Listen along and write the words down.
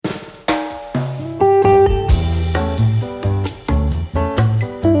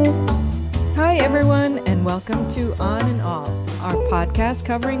to On and Off, our podcast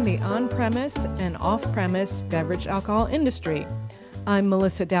covering the on-premise and off-premise beverage alcohol industry. I'm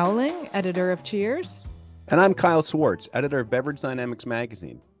Melissa Dowling, editor of Cheers. And I'm Kyle Swartz, editor of Beverage Dynamics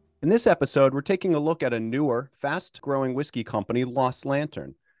magazine. In this episode, we're taking a look at a newer, fast-growing whiskey company, Lost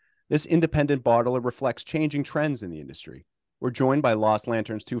Lantern. This independent bottler reflects changing trends in the industry. We're joined by Lost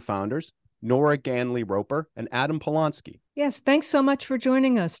Lantern's two founders, Nora Ganley-Roper and Adam Polonski. Yes, thanks so much for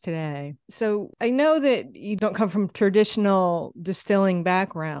joining us today. So I know that you don't come from traditional distilling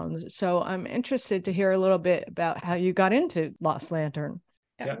backgrounds, so I'm interested to hear a little bit about how you got into Lost Lantern.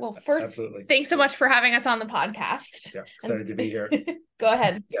 Yeah, well, first, absolutely. Thanks so much for having us on the podcast. Yeah, excited to be here. Go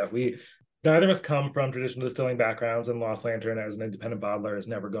ahead. Yeah, neither of us come from traditional distilling backgrounds, and Lost Lantern, as an independent bottler, is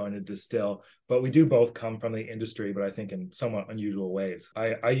never going to distill. But we do both come from the industry, but I think in somewhat unusual ways.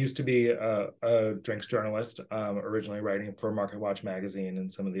 I used to be a drinks journalist, originally writing for Market Watch magazine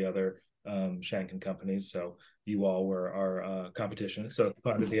and some of the other Shanken companies. So you all were our competition. So it's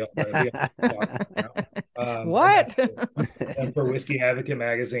fun to be what? And for Whiskey Advocate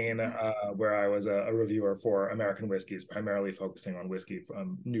magazine, where I was a reviewer for American whiskeys, primarily focusing on whiskey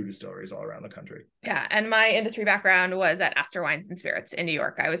from new distilleries all around the country. Yeah, and my industry background was at Astor Wines and Spirits in New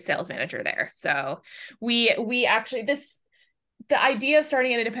York. I was sales manager there. So we actually the idea of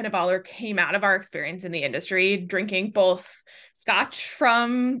starting an independent bottler came out of our experience in the industry, drinking both Scotch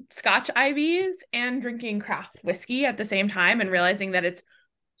from Scotch IBs and drinking craft whiskey at the same time, and realizing that it's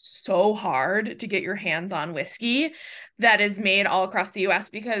so hard to get your hands on whiskey that is made all across the US,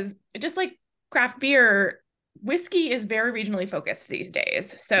 because just like craft beer, whiskey is very regionally focused these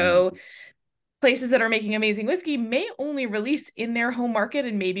days. So places that are making amazing whiskey may only release in their home market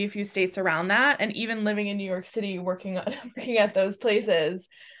and maybe a few states around that. And even living in New York City, working at those places,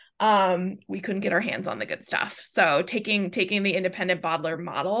 we couldn't get our hands on the good stuff. So taking the independent bottler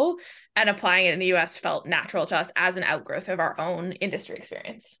model and applying it in the US felt natural to us as an outgrowth of our own industry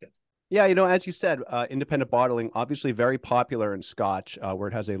experience. Yeah, as you said, independent bottling, obviously very popular in Scotch, where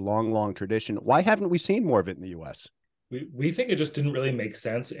it has a long, long tradition. Why haven't we seen more of it in the US? We think it just didn't really make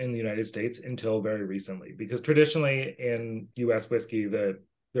sense in the United States until very recently, because traditionally in US whiskey, there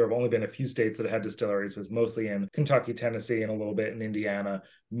have only been a few states that had distilleries. It was mostly in Kentucky, Tennessee, and a little bit in Indiana.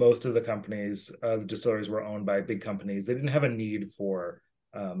 Most of the companies, the distilleries, were owned by big companies. They didn't have a need for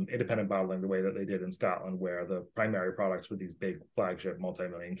independent bottling the way that they did in Scotland, where the primary products were these big flagship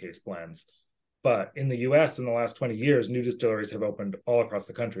multi-million case blends. But in the US, in the last 20 years, new distilleries have opened all across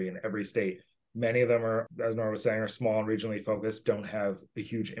the country in every state. Many of them are, as Nora was saying, are small and regionally focused, don't have a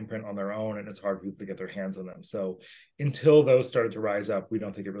huge imprint on their own, and it's hard for people to get their hands on them. So until those started to rise up, we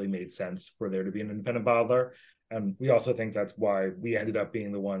don't think it really made sense for there to be an independent bottler. And we also think that's why we ended up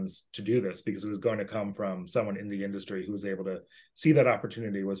being the ones to do this, because it was going to come from someone in the industry who was able to see that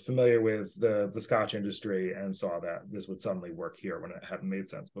opportunity, was familiar with the Scotch industry, and saw that this would suddenly work here when it hadn't made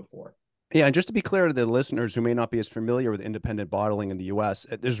sense before. Yeah, and just to be clear to the listeners who may not be as familiar with independent bottling in the U.S.,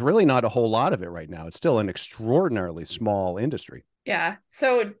 there's really not a whole lot of it right now. It's still an extraordinarily small industry. Yeah.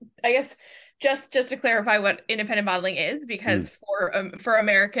 So I guess just to clarify what independent bottling is, because for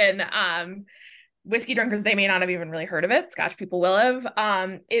American whiskey drinkers, they may not have even really heard of it. Scotch people will have.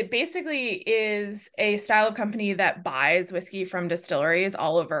 It basically is a style of company that buys whiskey from distilleries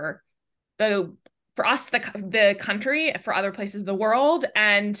all over for us, the country, for other places, the world,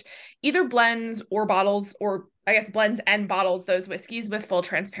 and either blends or bottles, or I guess blends and bottles those whiskeys with full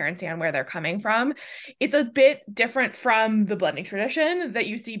transparency on where they're coming from. It's a bit different from the blending tradition that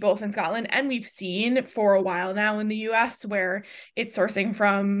you see both in Scotland, and we've seen for a while now in the US, where it's sourcing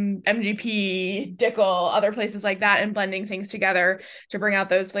from MGP, Dickel, other places like that, and blending things together to bring out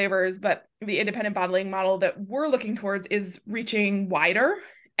those flavors. But the independent bottling model that we're looking towards is reaching wider,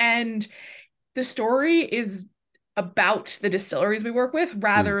 and the story is about the distilleries we work with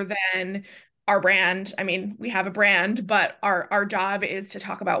rather than our brand. I mean, we have a brand, but our job is to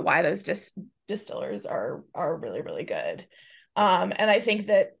talk about why those distillers are really, really good. And I think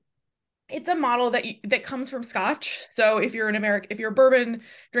that it's a model that comes from Scotch. So if you're a bourbon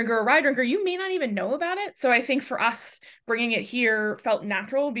drinker or rye drinker, you may not even know about it. So I think for us, bringing it here felt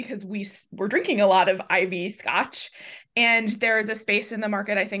natural because we're drinking a lot of IB Scotch. And there is a space in the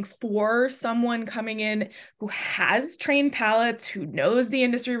market, I think, for someone coming in who has trained palates, who knows the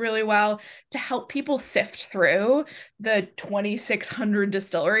industry really well, to help people sift through the 2,600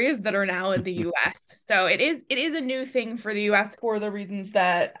 distilleries that are now in the US. So it is a new thing for the US for the reasons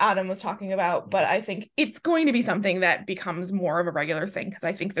that Adam was talking about. But I think it's going to be something that becomes more of a regular thing, because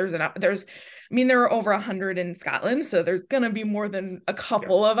I think there are over 100 in Scotland. So there's going to be more than a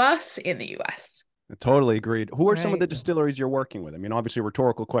couple of us in the US. Totally agreed. Who are some of the Right. distilleries you're working with? I mean, obviously,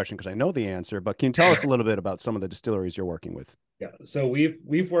 rhetorical question because I know the answer, but can you tell us a little bit about some of the distilleries you're working with? Yeah, so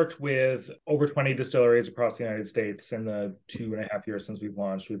we've worked with over 20 distilleries across the United States. In the 2.5 years since we've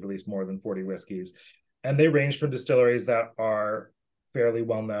launched, we've released more than 40 whiskeys, and they range from distilleries that are fairly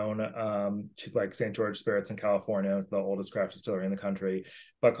well known, to like St. George Spirits in California, the oldest craft distillery in the country,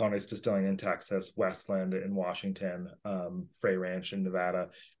 Balcones Distilling in Texas, Westland in Washington, Frey Ranch in Nevada,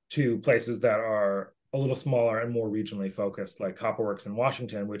 to places that are a little smaller and more regionally focused, like Copperworks in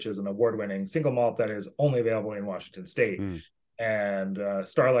Washington, which is an award-winning single malt that is only available in Washington State. And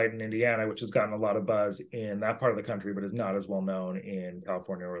Starlight in Indiana, which has gotten a lot of buzz in that part of the country, but is not as well known in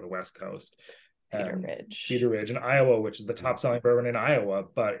California or the West Coast. Cedar Ridge in Iowa, which is the top selling bourbon in Iowa,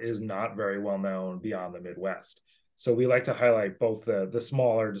 but is not very well known beyond the Midwest. So we like to highlight both the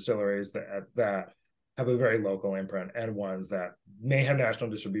smaller distilleries that have a very local imprint and ones that may have national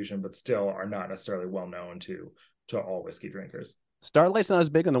distribution, but still are not necessarily well known to all whiskey drinkers. Starlight's not as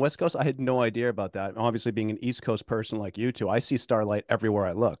big on the West Coast. I had no idea about that. Obviously, being an East Coast person like you two, I see Starlight everywhere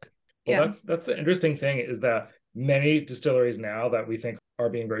I look. Well, that's the interesting thing, is that many distilleries now that we think are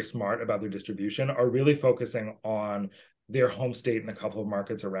being very smart about their distribution are really focusing on their home state and a couple of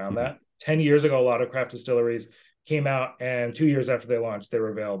markets around that. 10 years ago, a lot of craft distilleries came out, and 2 years after they launched, they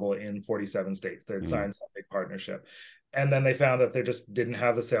were available in 47 states. They had signed some big partnership. And then they found that they just didn't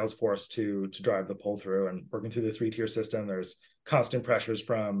have the sales force to drive the pull through. And working through the 3-tier system, there's constant pressures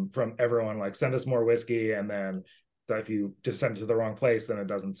from everyone, like, send us more whiskey. And then if you just send it to the wrong place, then it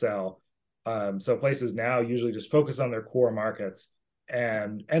doesn't sell. So places now usually just focus on their core markets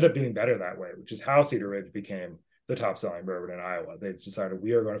and end up doing better that way, which is how Cedar Ridge became the top selling bourbon in Iowa. They decided,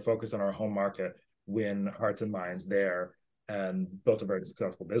 we are going to focus on our home market, win hearts and minds there, and built a very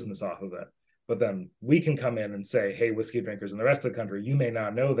successful business off of it. But then we can come in and say, hey, whiskey drinkers in the rest of the country, you may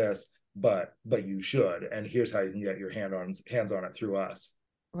not know this, but you should. And here's how you can get your hands on it through us.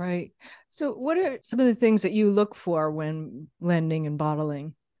 Right. So what are some of the things that you look for when blending and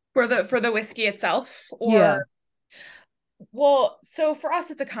bottling? For the whiskey itself? Or yeah. Well, so for us,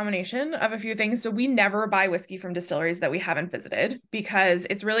 it's a combination of a few things. So we never buy whiskey from distilleries that we haven't visited, because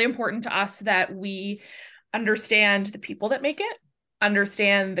it's really important to us that we understand the people that make it,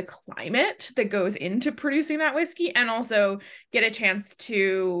 understand the climate that goes into producing that whiskey, and also get a chance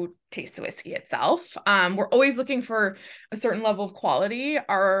to taste the whiskey itself. We're always looking for a certain level of quality.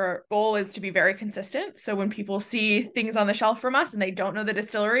 Our goal is to be very consistent. So when people see things on the shelf from us and they don't know the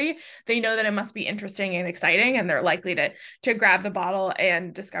distillery, they know that it must be interesting and exciting, and they're likely to grab the bottle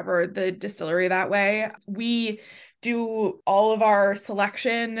and discover the distillery that way. We do all of our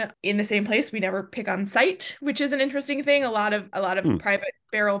selection in the same place. We never pick on site, which is an interesting thing. A lot of private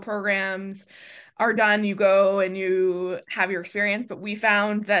barrel programs are done. You go and you have your experience, but we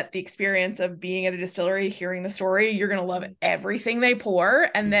found that the experience of being at a distillery, hearing the story, you're going to love everything they pour.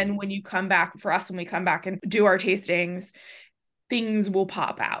 And then when you come back, for us, when we come back and do our tastings, things will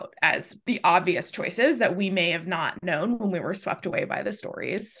pop out as the obvious choices that we may have not known when we were swept away by the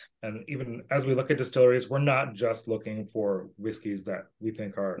stories. And even as we look at distilleries, we're not just looking for whiskeys that we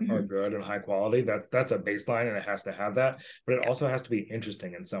think are good and high quality. That's a baseline, and it has to have that. But it also has to be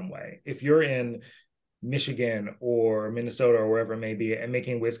interesting in some way. If you're in Michigan or Minnesota or wherever it may be and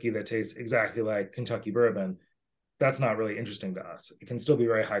making whiskey that tastes exactly like Kentucky bourbon, that's not really interesting to us. It can still be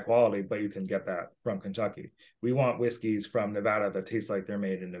very high quality, but you can get that from Kentucky. We want whiskeys from Nevada that taste like they're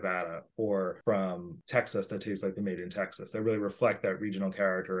made in Nevada, or from Texas that taste like they're made in Texas. That really reflect that regional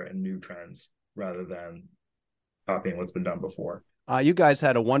character and new trends rather than copying what's been done before. You guys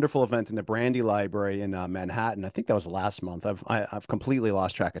had a wonderful event in the Brandy Library in Manhattan. I think that was last month. I've completely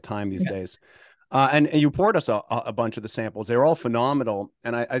lost track of time these days. And you poured us a bunch of the samples. They were all phenomenal.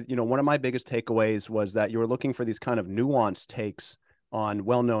 And I, one of my biggest takeaways was that you were looking for these kind of nuanced takes on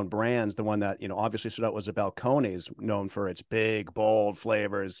well-known brands. The one that, obviously stood out was a Balcones, known for its big, bold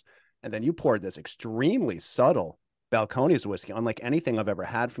flavors. And then you poured this extremely subtle Balcones whiskey, unlike anything I've ever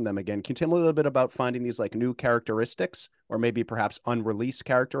had from them again. Can you tell me a little bit about finding these like new characteristics, or maybe perhaps unreleased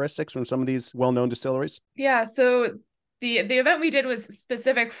characteristics from some of these well-known distilleries? Yeah, so the event we did was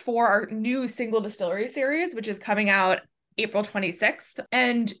specific for our new single distillery series, which is coming out April 26th.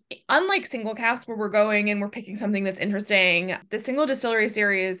 And unlike single cast, where we're going and we're picking something that's interesting, the single distillery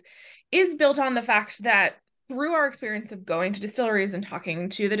series is built on the fact that through our experience of going to distilleries and talking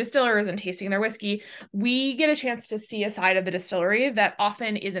to the distillers and tasting their whiskey, we get a chance to see a side of the distillery that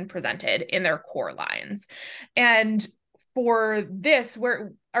often isn't presented in their core lines. And for this,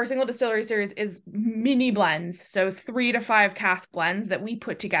 where our single distillery series is mini blends, so 3 to 5 cask blends that we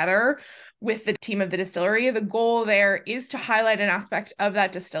put together with the team of the distillery. The goal there is to highlight an aspect of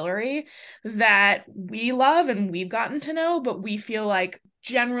that distillery that we love and we've gotten to know, but we feel like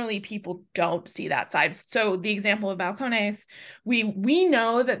generally people don't see that side. So the example of Balcones, we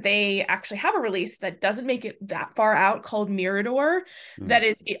know that they actually have a release that doesn't make it that far out called Mirador, that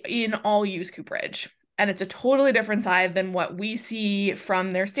is in all use cooperage. And it's a totally different side than what we see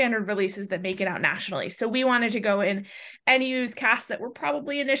from their standard releases that make it out nationally. So we wanted to go in and use casks that were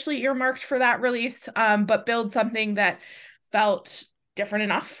probably initially earmarked for that release, but build something that felt different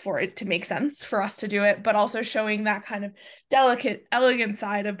enough for it to make sense for us to do it, but also showing that kind of delicate, elegant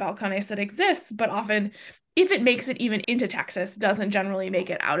side of Balcones that exists, but often, if it makes it even into Texas, doesn't generally make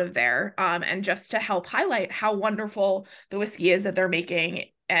it out of there. And just to help highlight how wonderful the whiskey is that they're making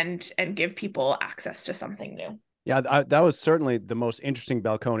and give people access to something new. Yeah, that was certainly the most interesting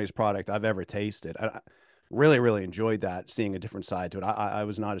Balcones product I've ever tasted. I really, really enjoyed that, seeing a different side to it. I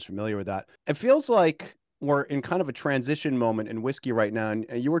was not as familiar with that. It feels like we're in kind of a transition moment in whiskey right now. And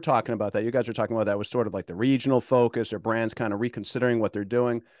you were talking about that. You guys were talking about that was sort of like the regional focus or brands kind of reconsidering what they're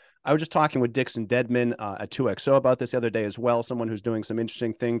doing. I was just talking with Dixon Dedman at 2XO about this the other day as well, someone who's doing some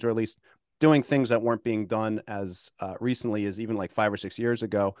interesting things, or at least doing things that weren't being done as recently as even like 5 or 6 years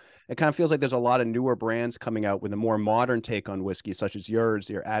ago. It kind of feels like there's a lot of newer brands coming out with a more modern take on whiskey, such as yours.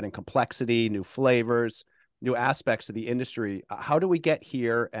 You're adding complexity, new flavors, new aspects to the industry. How do we get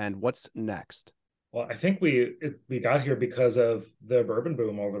here, and what's next? Well, I think we got here because of the bourbon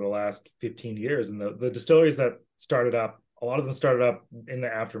boom over the last 15 years, and the distilleries that started up, a lot of them started up in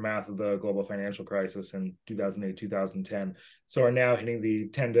the aftermath of the global financial crisis in 2008, 2010. So are now hitting the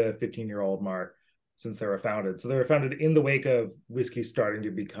 10 to 15-year-old mark since they were founded. So they were founded in the wake of whiskey starting to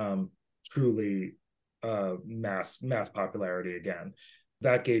become truly mass popularity again.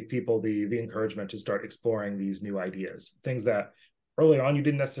 That gave people the encouragement to start exploring these new ideas, things that early on you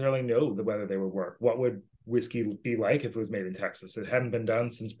didn't necessarily know whether they would work. What would whiskey be like if it was made in Texas? It hadn't been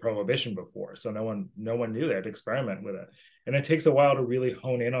done since Prohibition before, so no one knew. They had to experiment with it, and it takes a while to really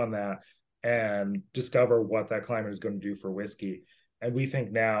hone in on that and discover what that climate is going to do for whiskey. And we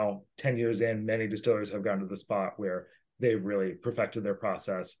think now, 10 years in, many distillers have gotten to the spot where they've really perfected their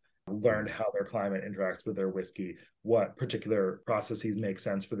process, learned how their climate interacts with their whiskey, what particular processes make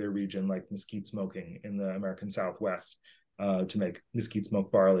sense for their region, like mesquite smoking in the American Southwest, to make mesquite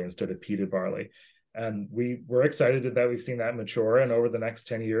smoked barley instead of peated barley. And we're excited that we've seen that mature. And over the next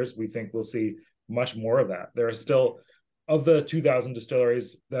 10 years, we think we'll see much more of that. There are still, of the 2,000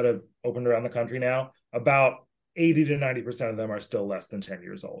 distilleries that have opened around the country now, about 80 to 90% of them are still less than 10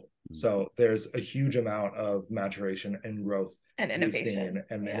 years old. So there's a huge amount of maturation and growth and innovation.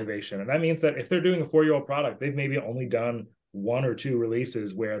 Innovation. And that means that if they're doing a 4-year-old product, they've maybe only done 1 or 2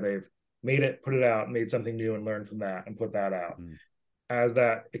 releases where they've made it, put it out, made something new and learned from that and put that out. As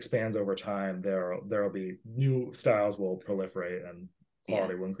that expands over time, there'll be new styles will proliferate and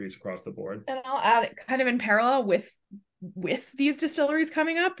quality will increase across the board. And I'll add, kind of in parallel with these distilleries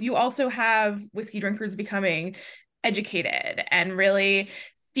coming up, you also have whiskey drinkers becoming educated and really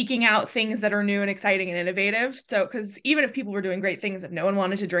seeking out things that are new and exciting and innovative. So, because even if people were doing great things, if no one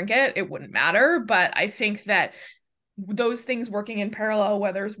wanted to drink it, it wouldn't matter. But I think that those things working in parallel,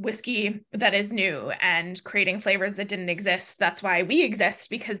 whether it's whiskey that is new and creating flavors that didn't exist, that's why we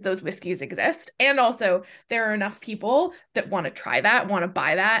exist, because those whiskeys exist. And also there are enough people that want to try that, want to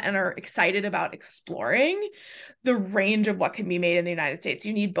buy that, and are excited about exploring the range of what can be made in the United States.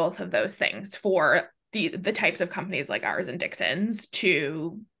 You need both of those things for the types of companies like ours and Dixon's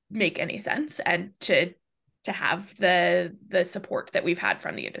to make any sense and to have the support that we've had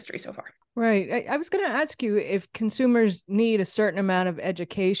from the industry so far. Right. I was going to ask you if consumers need a certain amount of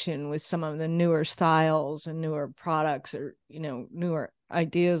education with some of the newer styles and newer products, or, newer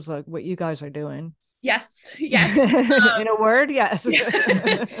ideas like what you guys are doing. Yes. In a word, yes.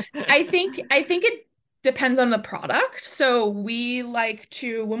 I think it depends on the product. So we like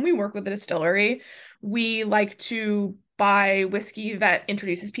to, when we work with the distillery, we like to buy whiskey that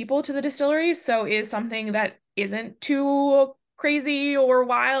introduces people to the distillery. So is something that isn't too crazy or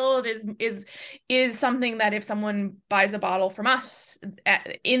wild, is something that if someone buys a bottle from us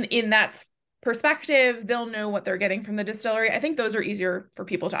in that perspective, they'll know what they're getting from the distillery. I think those are easier for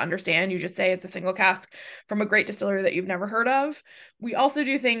people to understand. You just say it's a single cask from a great distillery that you've never heard of. We also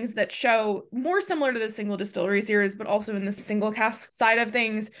do things that show more similar to the single distillery series, but also in the single cask side of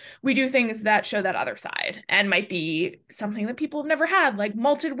things, we do things that show that other side and might be something that people have never had, like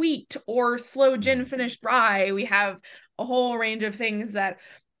malted wheat or slow gin finished rye. We have a whole range of things that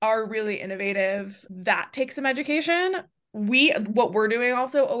are really innovative that take some education. what we're doing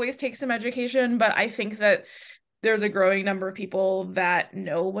also always takes some education, but I think that there's a growing number of people that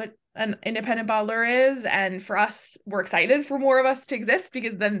know what an independent bottler is. And for us, we're excited for more of us to exist,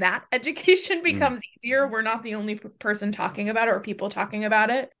 because then that education becomes easier. We're not the only person talking about it or people talking about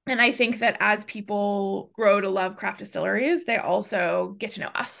it. And I think that as people grow to love craft distilleries, they also get to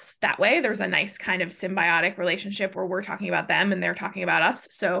know us that way. There's a nice kind of symbiotic relationship where we're talking about them and they're talking about us.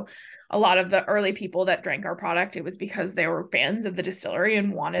 So a lot of the early people that drank our product, it was because they were fans of the distillery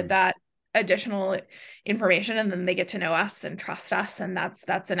and wanted that additional information, and then they get to know us and trust us, and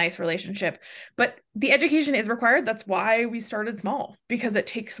that's a nice relationship. But the education is required. That's why we started small, because it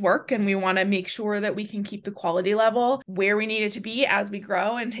takes work, and we want to make sure that we can keep the quality level where we need it to be as we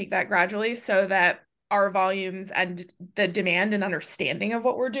grow, and take that gradually so that our volumes and the demand and understanding of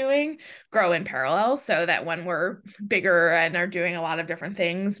what we're doing grow in parallel, so that when we're bigger and are doing a lot of different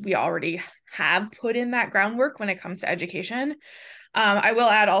things, we already have put in that groundwork when it comes to education. I will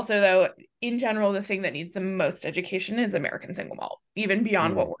add also, though, in general, the thing that needs the most education is American single malt, even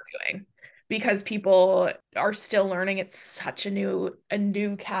beyond what we're doing, because people are still learning. It's such a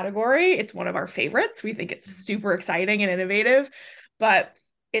new category. It's one of our favorites. We think it's super exciting and innovative, but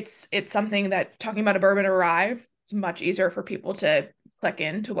it's something that, talking about a bourbon or rye, it's much easier for people to click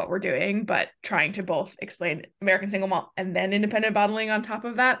into what we're doing, but trying to both explain American single malt and then independent bottling on top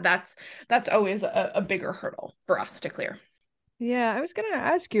of that, that's always a bigger hurdle for us to clear. Yeah, I was going to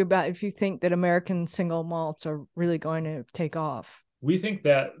ask you about if you think that American single malts are really going to take off. We think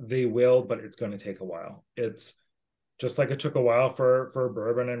that they will, but it's going to take a while. It's just like it took a while for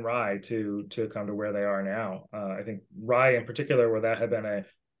bourbon and rye to come to where they are now. I think rye in particular, where that had been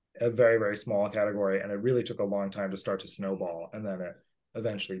a very, very small category, and it really took a long time to start to snowball, and then it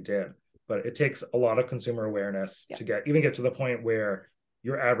eventually did. But it takes a lot of consumer awareness to get to the point where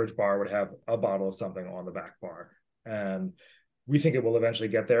your average bar would have a bottle of something on the back bar. And we think it will eventually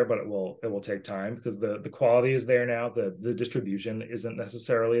get there, but it will take time, because the quality is there now. The distribution isn't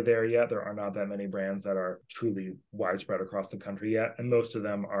necessarily there yet. There are not that many brands that are truly widespread across the country yet, and most of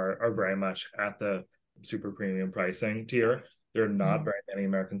them are very much at the super premium pricing tier. There are not very many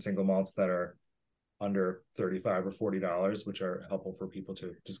American single malts that are under $35 or $40, which are helpful for people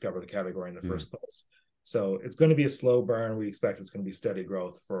to discover the category in the first place. So it's going to be a slow burn. We expect it's going to be steady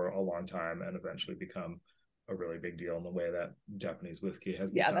growth for a long time, and eventually become a really big deal in the way that Japanese whiskey has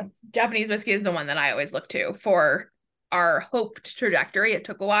become. Japanese whiskey is the one that I always look to for our hoped trajectory. It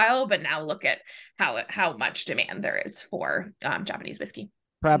took a while, but now look at how much demand there is for Japanese whiskey.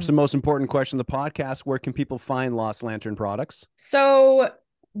 Perhaps the most important question of the podcast: where can people find Lost Lantern products? So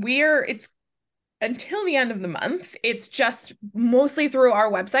it's until the end of the month, it's just mostly through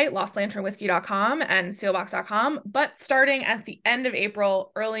our website, lostlanternwhiskey.com and sealbox.com. But starting at the end of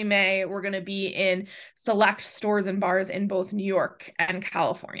April, early May, we're going to be in select stores and bars in both New York and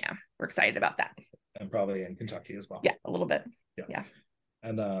California. We're excited about that. And probably in Kentucky as well. Yeah, a little bit. Yeah.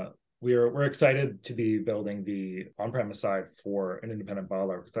 And we're excited to be building the on-premise side for an independent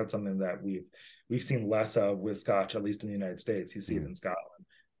bottler, because that's something that we've seen less of with Scotch, at least in the United States. You see it in Scotland.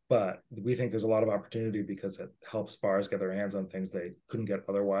 But we think there's a lot of opportunity, because it helps bars get their hands on things they couldn't get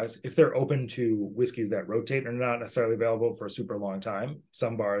otherwise. If they're open to whiskeys that rotate and are not necessarily available for a super long time,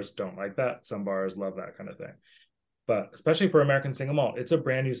 some bars don't like that. Some bars love that kind of thing. But especially for American single malt, it's a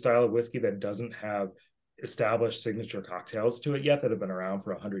brand new style of whiskey that doesn't have established signature cocktails to it yet that have been around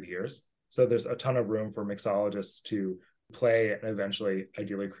for 100 years. So there's a ton of room for mixologists to play and eventually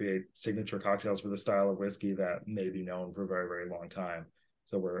ideally create signature cocktails for the style of whiskey that may be known for a very, very long time.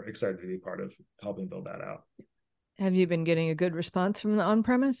 So we're excited to be part of helping build that out. Have you been getting a good response from the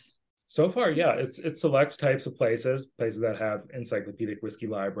on-premise? So far, yeah, it's select types of places that have encyclopedic whiskey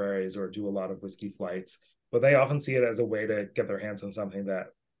libraries or do a lot of whiskey flights, but they often see it as a way to get their hands on something that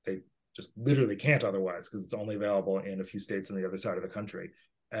they just literally can't otherwise, because it's only available in a few states on the other side of the country.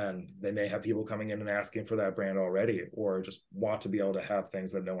 And they may have people coming in and asking for that brand already, or just want to be able to have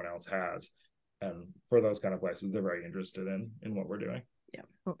things that no one else has. And for those kind of places, they're very interested in what we're doing. Yeah,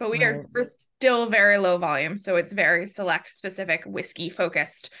 but we're still very low volume, so it's very select, specific whiskey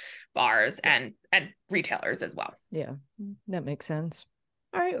focused bars and retailers as well. Yeah, that makes sense.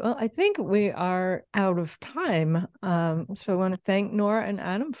 All right, well, I think we are out of time. So I want to thank Nora and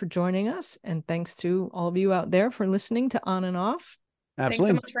Adam for joining us, and thanks to all of you out there for listening to On and Off.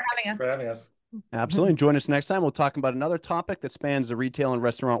 Absolutely. Thanks so much for having us. Absolutely. And join us next time. We'll talk about another topic that spans the retail and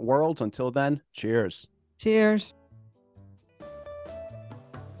restaurant worlds. Until then, cheers. Cheers.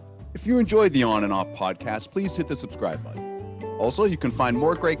 If you enjoyed the On and Off podcast, please hit the subscribe button. Also, you can find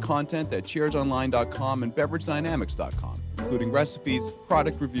more great content at cheersonline.com and beveragedynamics.com. including recipes,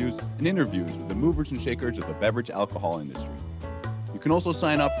 product reviews, and interviews with the movers and shakers of the beverage alcohol industry. You can also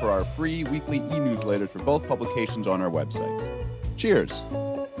sign up for our free weekly e-newsletters for both publications on our websites. Cheers!